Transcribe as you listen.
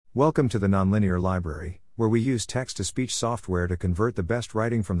Welcome to the Nonlinear Library, where we use text-to-speech software to convert the best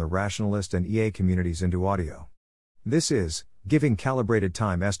writing from the Rationalist and EA communities into audio. This is Giving Calibrated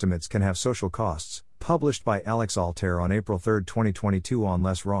Time Estimates Can Have Social Costs, published by Alex Altair on April 3, 2022 on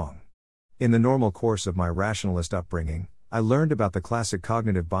Less Wrong. In the normal course of my rationalist upbringing, I learned about the classic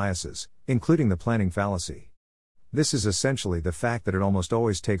cognitive biases, including the planning fallacy. This is essentially the fact that it almost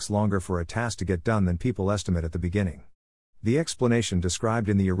always takes longer for a task to get done than people estimate at the beginning. The explanation described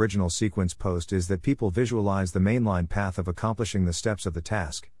in the original sequence post is that people visualize the mainline path of accomplishing the steps of the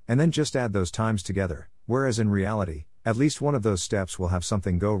task, and then just add those times together, whereas in reality, at least one of those steps will have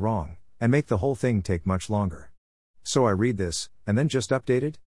something go wrong, and make the whole thing take much longer. So I read this, and then just update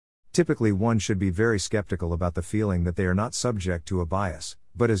it? Typically one should be very skeptical about the feeling that they are not subject to a bias,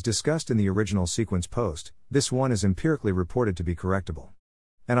 but as discussed in the original sequence post, this one is empirically reported to be correctable.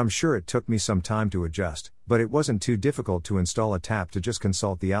 And I'm sure it took me some time to adjust, but it wasn't too difficult to install a tap to just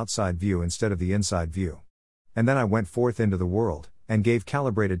consult the outside view instead of the inside view. And then I went forth into the world, and gave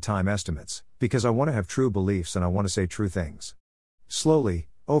calibrated time estimates, because I want to have true beliefs and I want to say true things. Slowly,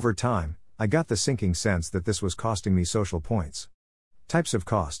 over time, I got the sinking sense that this was costing me social points. Types of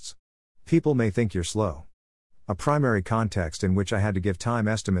costs. People may think you're slow. A primary context in which I had to give time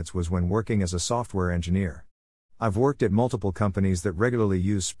estimates was when working as a software engineer. I've worked at multiple companies that regularly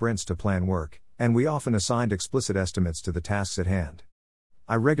use sprints to plan work, and we often assigned explicit estimates to the tasks at hand.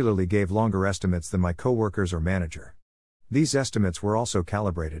 I regularly gave longer estimates than my coworkers or manager. These estimates were also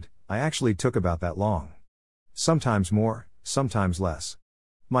calibrated. I actually took about that long. Sometimes more, sometimes less.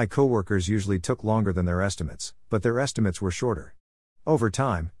 My coworkers usually took longer than their estimates, but their estimates were shorter. Over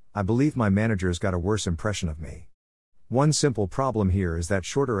time, I believe my managers got a worse impression of me. One simple problem here is that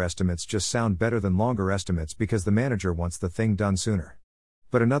shorter estimates just sound better than longer estimates because the manager wants the thing done sooner.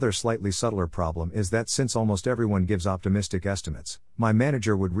 But another slightly subtler problem is that since almost everyone gives optimistic estimates, my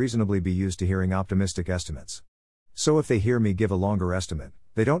manager would reasonably be used to hearing optimistic estimates. So if they hear me give a longer estimate,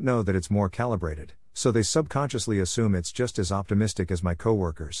 they don't know that it's more calibrated, so they subconsciously assume it's just as optimistic as my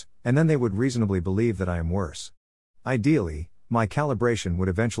coworkers, and then they would reasonably believe that I am worse. Ideally, my calibration would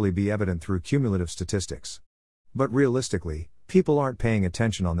eventually be evident through cumulative statistics. But realistically, people aren't paying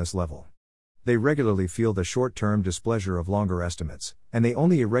attention on this level. They regularly feel the short-term displeasure of longer estimates, and they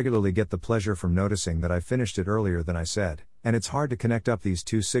only irregularly get the pleasure from noticing that I finished it earlier than I said, and it's hard to connect up these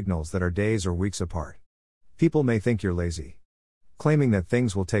two signals that are days or weeks apart. People may think you're lazy. Claiming that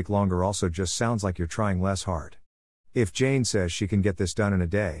things will take longer also just sounds like you're trying less hard. If Jane says she can get this done in a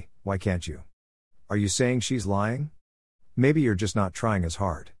day, why can't you? Are you saying she's lying? Maybe you're just not trying as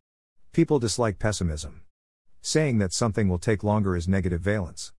hard. People dislike pessimism. Saying that something will take longer is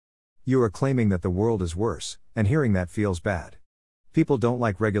negative-valence. You are claiming that the world is worse, and hearing that feels bad. People don't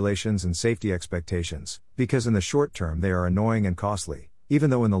like regulations and safety expectations, because in the short term they are annoying and costly,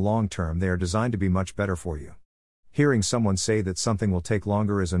 even though in the long term they are designed to be much better for you. Hearing someone say that something will take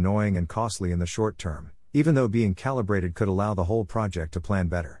longer is annoying and costly in the short term, even though being calibrated could allow the whole project to plan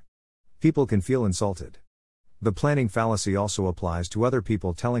better. People can feel insulted. The planning fallacy also applies to other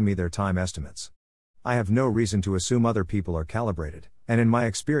people telling me their time estimates. I have no reason to assume other people are calibrated, and in my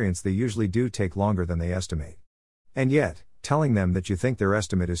experience they usually do take longer than they estimate. And yet, telling them that you think their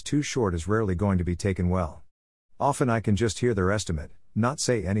estimate is too short is rarely going to be taken well. Often I can just hear their estimate, not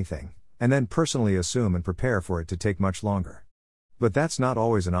say anything, and then personally assume and prepare for it to take much longer. But that's not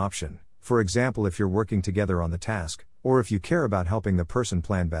always an option, for example if you're working together on the task, or if you care about helping the person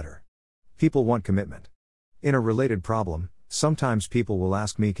plan better. People want commitment. In a related problem, sometimes people will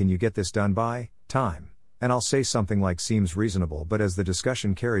ask me, can you get this done by time? And I'll say something like seems reasonable, but as the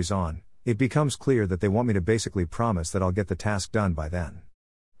discussion carries on, it becomes clear that they want me to basically promise that I'll get the task done by then.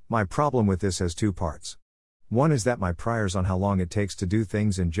 My problem with this has two parts. One is that my priors on how long it takes to do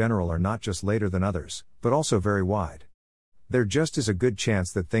things in general are not just later than others, but also very wide. There just is a good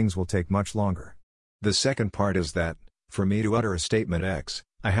chance that things will take much longer. The second part is that, for me to utter a statement X,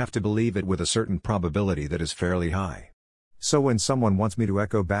 I have to believe it with a certain probability that is fairly high. So when someone wants me to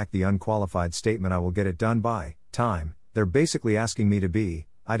echo back the unqualified statement I will get it done by time, they're basically asking me to be,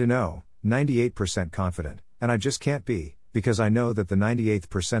 98% confident, and I just can't be, because I know that the 98th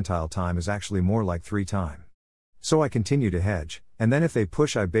percentile time is actually more like 3 times. So I continue to hedge, and then if they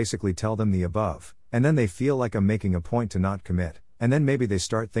push I basically tell them the above, and then they feel like I'm making a point to not commit, and then maybe they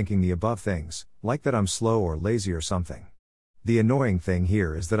start thinking the above things, like that I'm slow or lazy or something. The annoying thing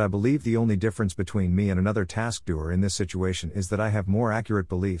here is that I believe the only difference between me and another task doer in this situation is that I have more accurate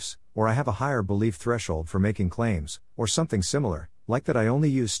beliefs, or I have a higher belief threshold for making claims, or something similar, like that I only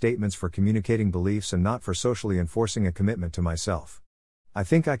use statements for communicating beliefs and not for socially enforcing a commitment to myself. I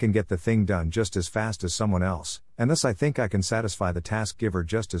think I can get the thing done just as fast as someone else, and thus I think I can satisfy the task giver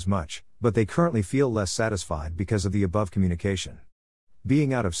just as much, but they currently feel less satisfied because of the above communication.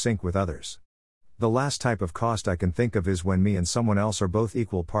 Being out of sync with others. The last type of cost I can think of is when me and someone else are both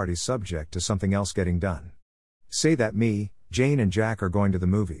equal parties subject to something else getting done. Say that me, Jane and Jack are going to the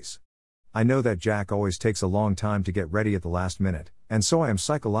movies. I know that Jack always takes a long time to get ready at the last minute, and so I am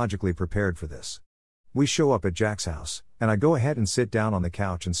psychologically prepared for this. We show up at Jack's house, and I go ahead and sit down on the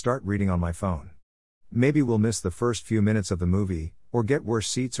couch and start reading on my phone. Maybe we'll miss the first few minutes of the movie, or get worse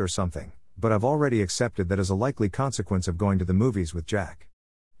seats or something, but I've already accepted that as a likely consequence of going to the movies with Jack.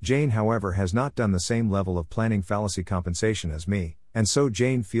 Jane, however, has not done the same level of planning fallacy compensation as me, and so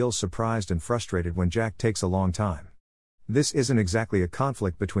Jane feels surprised and frustrated when Jack takes a long time. This isn't exactly a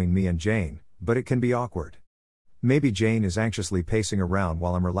conflict between me and Jane, but it can be awkward. Maybe Jane is anxiously pacing around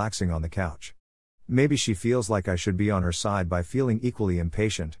while I'm relaxing on the couch. Maybe she feels like I should be on her side by feeling equally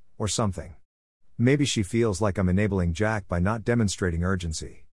impatient, or something. Maybe she feels like I'm enabling Jack by not demonstrating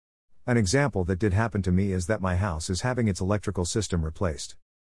urgency. An example that did happen to me is that my house is having its electrical system replaced.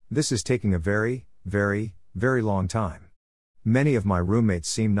 This is taking a very, very, very long time. Many of my roommates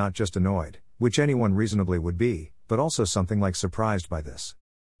seem not just annoyed, which anyone reasonably would be, but also something like surprised by this.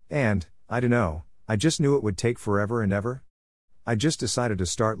 And, I dunno, I just knew it would take forever and ever. I just decided to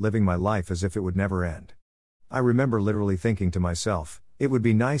start living my life as if it would never end. I remember literally thinking to myself, it would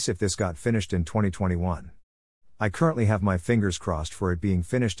be nice if this got finished in 2021. I currently have my fingers crossed for it being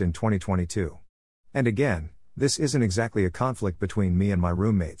finished in 2022. And again, this isn't exactly a conflict between me and my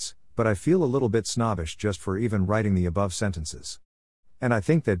roommates, but I feel a little bit snobbish just for even writing the above sentences. And I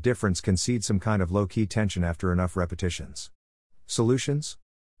think that difference can seed some kind of low-key tension after enough repetitions. Solutions?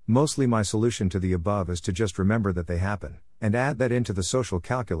 Mostly my solution to the above is to just remember that they happen, and add that into the social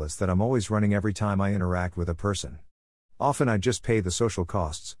calculus that I'm always running every time I interact with a person. Often I just pay the social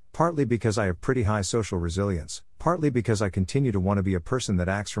costs, partly because I have pretty high social resilience, partly because I continue to want to be a person that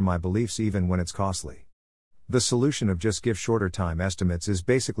acts from my beliefs even when it's costly. The solution of just give shorter time estimates is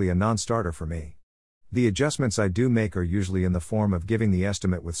basically a non-starter for me. The adjustments I do make are usually in the form of giving the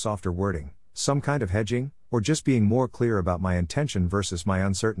estimate with softer wording, some kind of hedging, or just being more clear about my intention versus my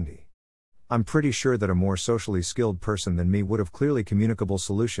uncertainty. I'm pretty sure that a more socially skilled person than me would have clearly communicable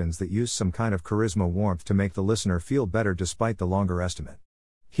solutions that use some kind of charisma warmth to make the listener feel better despite the longer estimate.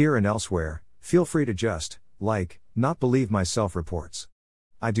 Here and elsewhere, feel free to just, not believe my self-reports.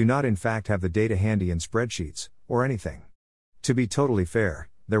 I do not in fact have the data handy in spreadsheets, or anything. To be totally fair,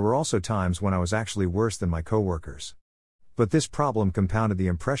 there were also times when I was actually worse than my coworkers. But this problem compounded the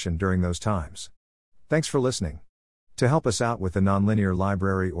impression during those times. Thanks for listening. To help us out with the Nonlinear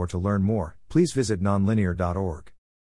Library or to learn more, please visit nonlinear.org.